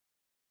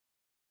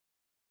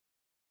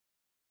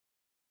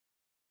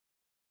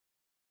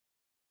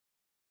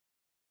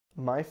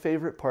My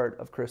favorite part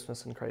of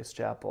Christmas in Christ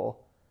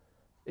Chapel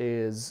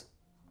is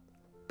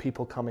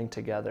people coming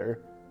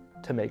together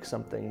to make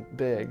something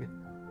big.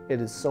 It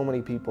is so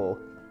many people.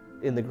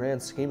 In the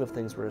grand scheme of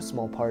things, we're a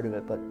small part of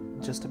it, but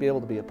just to be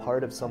able to be a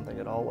part of something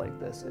at all like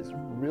this is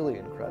really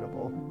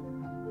incredible.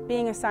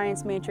 Being a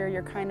science major,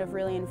 you're kind of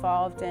really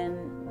involved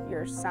in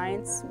your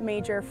science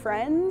major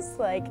friends.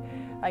 Like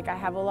I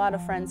have a lot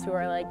of friends who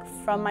are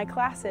from my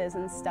classes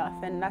and stuff,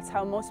 and that's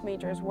how most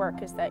majors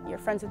work, is that you're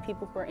friends with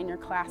people who are in your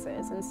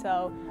classes. And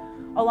so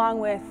along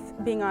with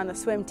being on the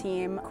swim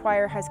team,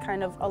 choir has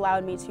kind of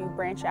allowed me to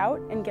branch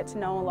out and get to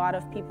know a lot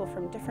of people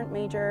from different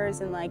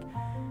majors, and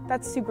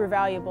that's super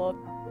valuable.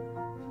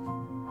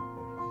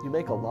 You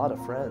make a lot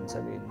of friends.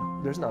 I mean,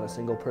 there's not a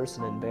single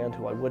person in band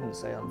who I wouldn't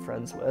say I'm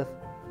friends with.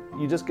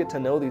 You just get to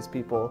know these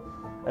people,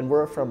 and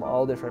we're from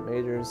all different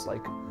majors.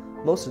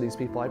 Most of these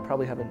people, I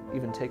probably haven't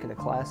even taken a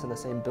class in the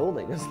same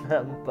building as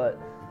them,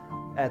 but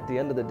at the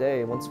end of the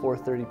day, once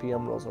 4:30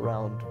 p.m. rolls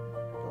around,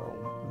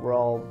 we're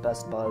all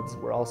best buds,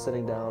 we're all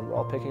sitting down, we're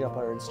all picking up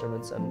our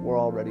instruments, and we're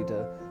all ready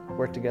to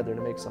work together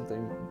to make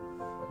something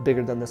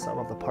bigger than the sum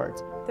of the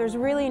parts. There's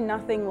really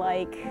nothing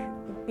like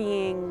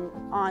being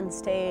on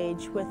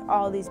stage with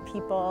all these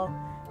people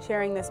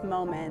sharing this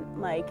moment.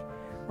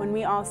 When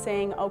we all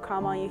sing "O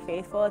Come All Ye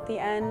Faithful" at the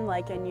end,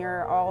 and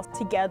you're all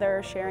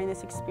together sharing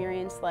this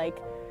experience,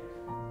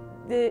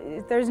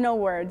 there's no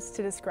words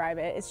to describe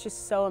it. It's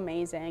just so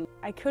amazing.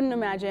 I couldn't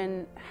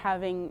imagine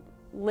having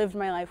lived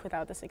my life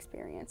without this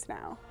experience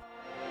now.